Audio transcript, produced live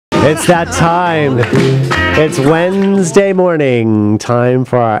It's that time. It's Wednesday morning. Time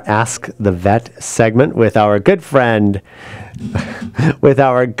for our Ask the Vet segment with our good friend,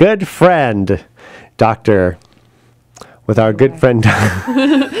 Dr.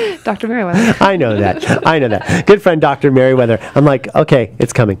 Dr. Maryweather. I know that. Good friend, Dr. Maryweather. I'm like, okay,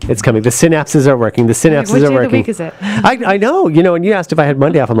 it's coming. The synapses are working. What day of the week is it? I know. And you asked if I had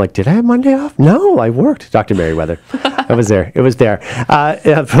Monday off. I'm like, did I have Monday off? No, I worked. Dr. Maryweather. I was there. It was there.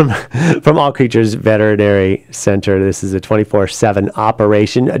 From All Creatures Veterinary Center. This is a 24/7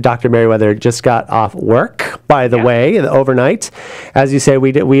 operation. Dr. Maryweather just got off work, by the way, overnight. As you say,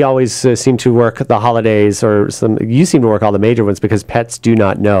 we always seem to work the holidays, you seem to work all the major ones because pets do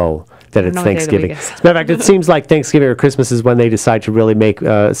not know that it's Thanksgiving. As a matter of fact, it seems like Thanksgiving or Christmas is when they decide to really make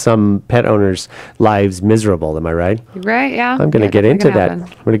some pet owners' lives miserable. Am I right? Right, yeah. I'm going to get into that. I'm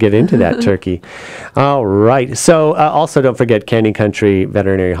going to get into that, Turkey. All right. So also don't forget Canyon Country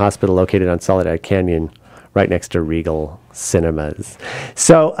Veterinary Hospital located on Soledad Canyon, right next to Regal Cinemas.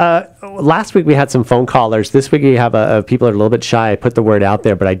 So last week we had some phone callers. This week we have people that are a little bit shy. I put the word out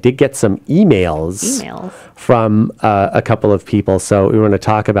there, but I did get some emails from a couple of people. So we want to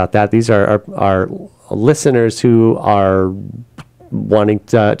talk about that. These are our listeners who are wanting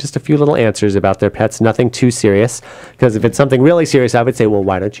just a few little answers about their pets, nothing too serious. Because if it's something really serious, I would say, well,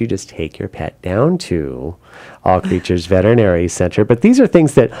 why don't you just take your pet down to All Creatures Veterinary Center? But these are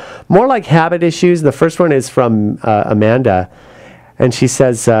things that more like habit issues. The first one is from Amanda, and she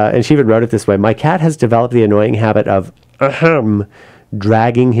says, and she even wrote it this way: my cat has developed the annoying habit of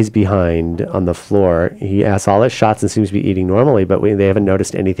dragging his behind on the floor. He has all his shots and seems to be eating normally, but they haven't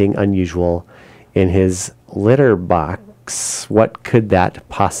noticed anything unusual in his litter box. What could that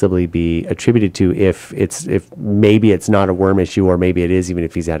possibly be attributed to if maybe it's not a worm issue, or maybe it is even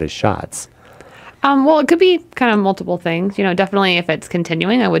if he's had his shots? Well, it could be kind of multiple things. Definitely if it's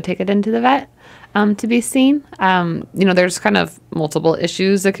continuing, I would take it into the vet to be seen. There's kind of multiple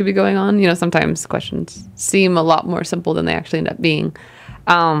issues that could be going on. Sometimes questions seem a lot more simple than they actually end up being.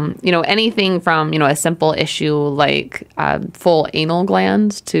 Anything from, a simple issue like full anal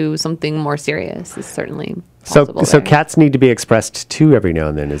glands to something more serious is certainly possible. So cats need to be expressed too every now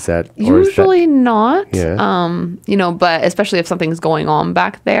and then, is that? Usually not. Yeah. But especially if something's going on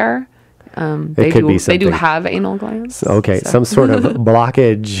back there. They do have anal glands. Okay, so. Some sort of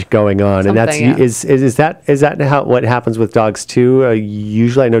blockage going on, and that's is that what happens with dogs too?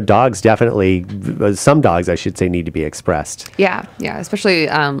 Usually, I know dogs definitely. Some dogs, I should say, need to be expressed. Yeah, especially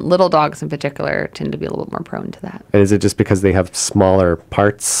little dogs in particular tend to be a little bit more prone to that. And is it just because they have smaller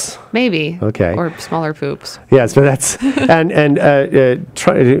parts? Maybe. Okay. Or smaller poops. Yes, but that's and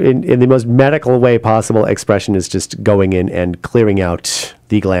in the most medical way possible, expression is just going in and clearing out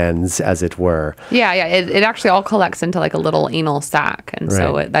the glands, as it were. Yeah. It actually all collects into like a little anal sac, and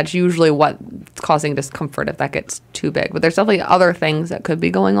so that's usually what's causing discomfort if that gets too big. But there's definitely other things that could be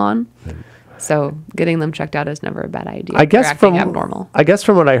going on. So getting them checked out is never a bad idea. I guess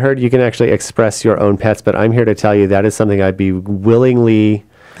from what I heard, you can actually express your own pets, but I'm here to tell you that is something I would willingly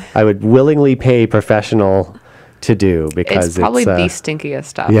pay a professional to do, because it's probably the stinkiest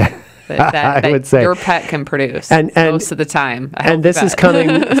stuff. Yeah. That I would say your pet can produce and most of the time. And this is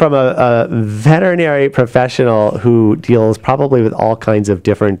coming from a veterinary professional who deals probably with all kinds of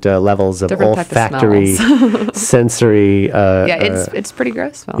different levels of olfactory, sensory. It's pretty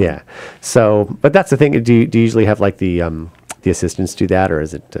gross smell. Yeah. So, but that's the thing. Do you usually have like the assistants do that, or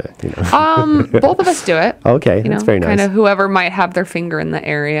is it, both of us do it. Okay, that's very nice. Kind of whoever might have their finger in the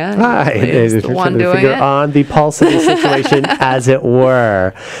area. Is the one doing it. On the pulse of the situation, as it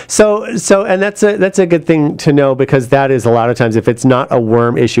were. So, and that's a good thing to know, because that is a lot of times, if it's not a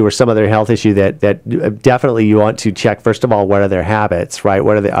worm issue or some other health issue, that definitely you want to check, first of all, what are their habits, right?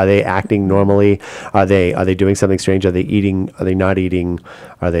 Are they acting normally? Are they doing something strange? Are they eating? Are they not eating?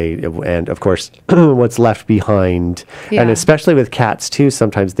 And of course, what's left behind. Yeah. And especially with cats too,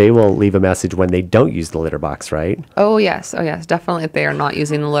 sometimes they will leave a message when they don't use the litter box, right? Oh yes, definitely. If they are not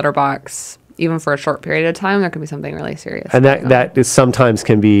using the litter box, even for a short period of time, there could be something really serious. And that is sometimes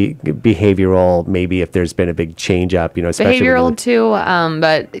can be behavioral, maybe if there's been a big change up, especially behavioral too.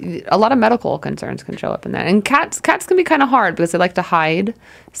 But a lot of medical concerns can show up in that. And cats can be kind of hard because they like to hide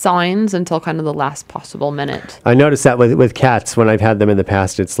signs until kind of the last possible minute. I noticed that with cats when I've had them in the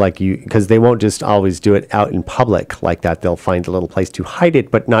past. It's like because they won't just always do it out in public like that. They'll find a little place to hide it,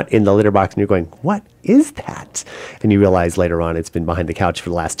 but not in the litter box. And you're going, what is that? And you realize later on it's been behind the couch for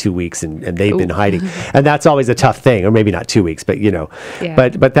the last 2 weeks, and they've been hiding. And that's always a tough thing, or maybe not 2 weeks, but Yeah.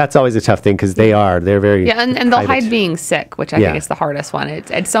 but that's always a tough thing because they're very and they'll private. hide being sick, which I think is the hardest one.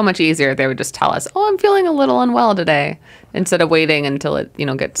 It's so much easier if they would just tell us, oh, I'm feeling a little unwell today, instead of waiting until it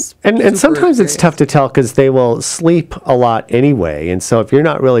gets And super sometimes it's serious. tough to tell because they will sleep a lot anyway. And so if you're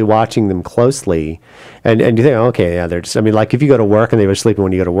not really watching them closely, and you think, okay, yeah, they're just, I mean, like if you go to work and they were sleeping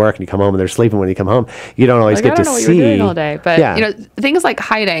when you go to work and you come home and they're sleeping when you come home, you don't always Like, get I to don't know what see. you're doing all day, but Yeah. things like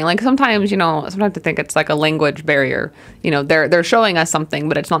hiding, like sometimes I think it's like a language barrier. They're showing us something,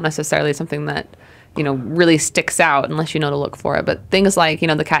 but it's not necessarily something that really sticks out unless you know to look for it. But things like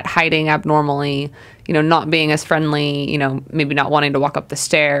the cat hiding abnormally, not being as friendly, maybe not wanting to walk up the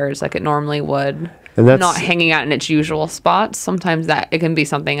stairs like it normally would. And that's- not hanging out in its usual spots. Sometimes that it can be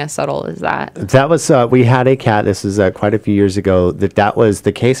something as subtle as that. That was, we had a cat, this is quite a few years ago, that was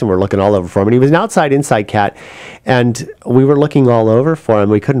the case, and we're looking all over for him. And he was an inside cat, and we were looking all over for him.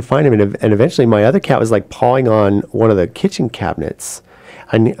 We couldn't find him, and eventually my other cat was like pawing on one of the kitchen cabinets.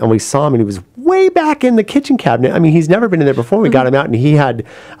 And we saw him, and he was way back in the kitchen cabinet. I mean, he's never been in there before. We got him out, and he had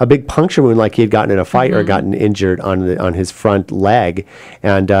a big puncture wound, like he had gotten in a fight or gotten injured on his front leg.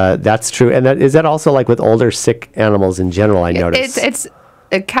 And that's true. And is that also like with older, sick animals in general, I noticed? It's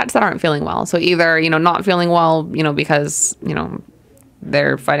cats that aren't feeling well. So either, not feeling well, because,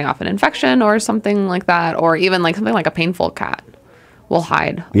 they're fighting off an infection or something like that, or even like something like a painful cat will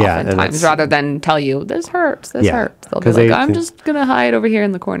hide oftentimes rather than tell you, this hurts, this hurts. They'll be like, I'm just going to hide over here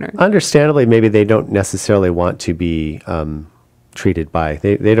in the corner. Understandably, maybe they don't necessarily want to be treated by,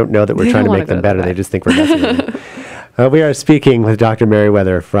 they don't know that we're trying to make them better. They just think we're messing with them. We are speaking with Dr.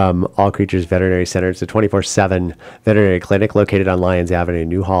 Maryweather from All Creatures Veterinary Center. It's a 24/7 veterinary clinic located on Lyons Avenue in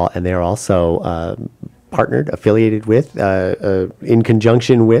Newhall, and they are also partnered, affiliated with, in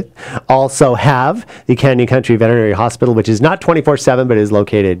conjunction with, also have the Canyon Country Veterinary Hospital, which is not 24/7, but is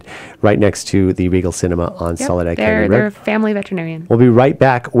located right next to the Regal Cinema on Soledad Canyon Road. They're a family veterinarian. We'll be right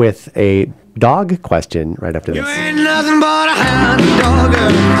back with a dog question right after this. You ain't nothing but a hound dog,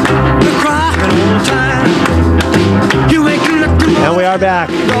 you're crying all the time. You ain't nothing but And we are back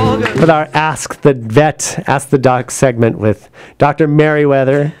with our Ask the Vet, Ask the Doc segment with Dr.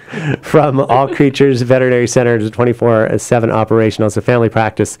 Maryweather from All Creatures Veterinary Center. It's a 24/7 operation, also family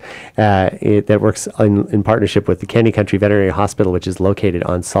practice that works in partnership with the Canyon Country Veterinary Hospital, which is located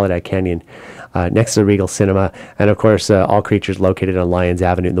on Soledad Canyon next to the Regal Cinema. And of course, All Creatures located on Lyons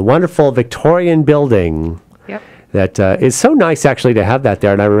Avenue in the wonderful Victorian building. Yep. That is so nice, actually, to have that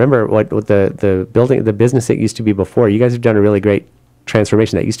there. And I remember what the building, the business it used to be before. You guys have done a really great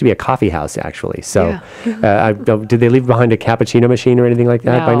transformation. That used to be a coffee house, actually. So, did they leave behind a cappuccino machine or anything like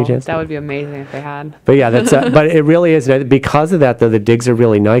that by any chance? That would be amazing if they had. But yeah, that's but it really is. And because of that, though, the digs are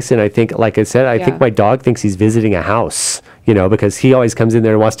really nice. And I think, like I said, I think my dog thinks he's visiting a house. Because he always comes in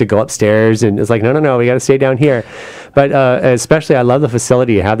there and wants to go upstairs, and it's like, no, we got to stay down here. But especially, I love the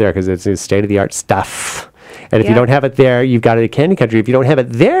facility you have there because it's state-of-the-art stuff. And if you don't have it there, you've got it at Canyon Country. If you don't have it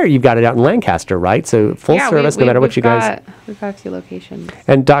there, you've got it out in Lancaster, right? So full service, no matter what you guys. We've got a few locations.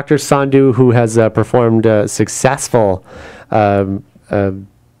 And Dr. Sandhu, who has performed successful.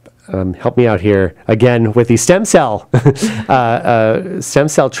 Help me out here again with the stem cell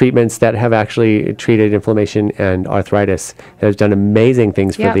treatments that have actually treated inflammation and arthritis. Has done amazing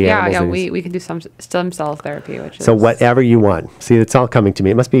things for the animals. Yeah, we can do some stem cell therapy, which is so whatever you want. See, it's all coming to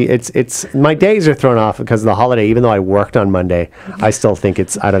me. It must be. It's my days are thrown off because of the holiday. Even though I worked on Monday, I still think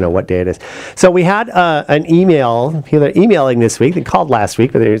I don't know what day it is. So we had an email. People are emailing this week. They called last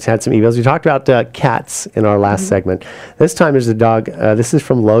week, but they just had some emails. We talked about cats in our last segment. This time there's a dog. This is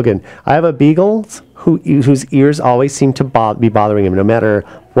from Logan. I have a beagle whose ears always seem to be bothering him, no matter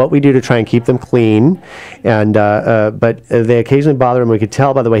what we do to try and keep them clean. And but they occasionally bother him. We could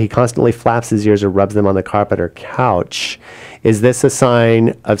tell by the way he constantly flaps his ears or rubs them on the carpet or couch. Is this a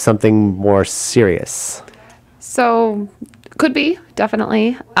sign of something more serious? So, could be,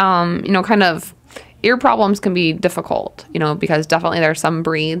 definitely. Kind of ear problems can be difficult, because definitely there are some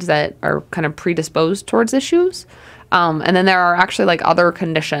breeds that are kind of predisposed towards issues. And then there are actually like other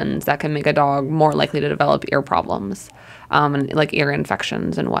conditions that can make a dog more likely to develop ear problems, and like ear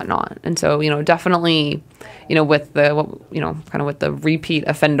infections and whatnot. And so, definitely, with with the repeat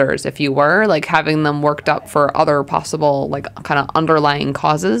offenders, if you were like having them worked up for other possible like kind of underlying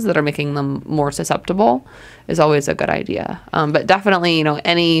causes that are making them more susceptible is always a good idea. But definitely,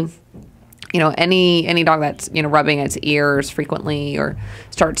 Any dog that's, rubbing its ears frequently or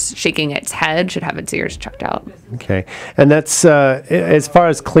starts shaking its head should have its ears checked out. Okay. And that's, as far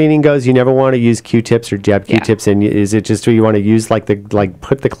as cleaning goes, you never want to use Q-tips or jab Q-tips. And is it just you want to use put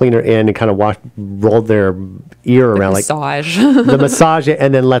the cleaner in and kind of roll their ear around, Massage. the massage it,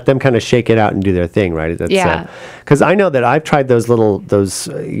 and then let them kind of shake it out and do their thing, right? That's, because I know that I've tried those little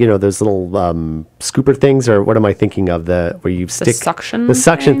scooper things, or what am I thinking of? Where you stick the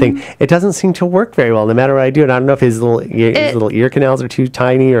suction thing. It doesn't seem to work very well, no matter what I do. And I don't know if his little ear canals are too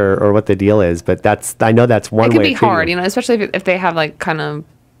tiny or what the deal is. But I know that's one way. It can be hard, especially if they have kind of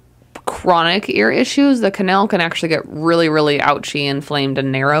chronic ear issues. The canal can actually get really, really ouchy, inflamed,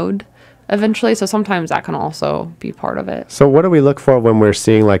 and narrowed eventually. So sometimes that can also be part of it. So what do we look for when we're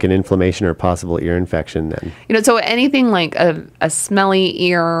seeing an inflammation or possible ear infection then? So anything like a smelly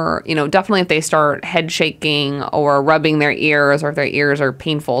ear, definitely if they start head shaking or rubbing their ears, or if their ears are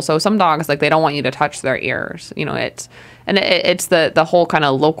painful. So some dogs, they don't want you to touch their ears. It's the whole kind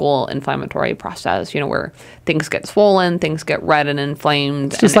of local inflammatory process, where things get swollen, things get red and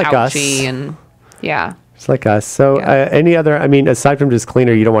inflamed, just and like ouchy, us. and yeah. It's like us. So any other, aside from just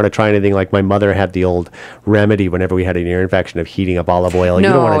cleaner, you don't want to try anything like my mother had the old remedy whenever we had an ear infection of heating up olive oil. You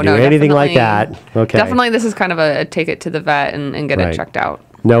don't want to do anything like that. Okay. Definitely this is kind of a take it to the vet and get it checked out.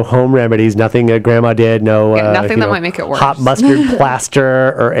 No home remedies, nothing grandma did, nothing that might make it worse. Hot mustard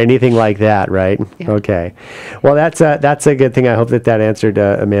plaster or anything like that, right? Yeah. Okay. Well, that's a good thing. I hope that answered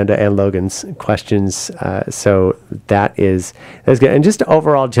Amanda and Logan's questions. So that's good. And just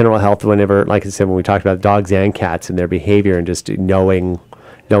overall general health, whenever, like I said, when we talked about dogs and cats and their behavior, and just knowing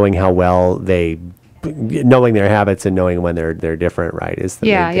how well knowing their habits and knowing when they're different, right? Is the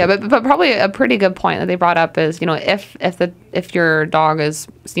main thing. But probably a pretty good point that they brought up is, if your dog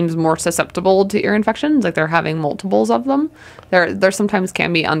seems more susceptible to ear infections, like they're having multiples of them, there sometimes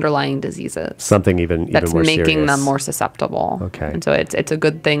can be underlying diseases. Something even that's more making serious. them more susceptible. Okay. And so it's a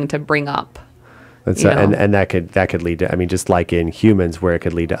good thing to bring up. And that could lead to, just like in humans, where it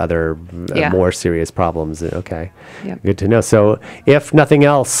could lead to other more serious problems. Okay. Yep. Good to know. So if nothing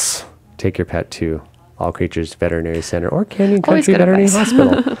else, take your pet to All Creatures Veterinary Center or Canyon Country Veterinary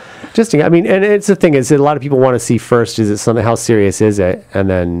Hospital. And it's the thing is that a lot of people want to see first, is it something, how serious is it? And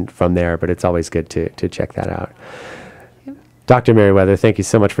then from there, but it's always good to check that out. Yep. Dr. Maryweather, thank you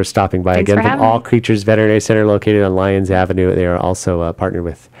so much for stopping by. Thanks again from All me. Creatures Veterinary Center, located on Lyons Avenue. They are also partnered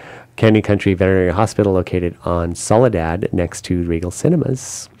with Canyon Country Veterinary Hospital, located on Soledad next to Regal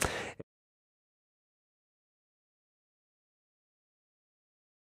Cinemas.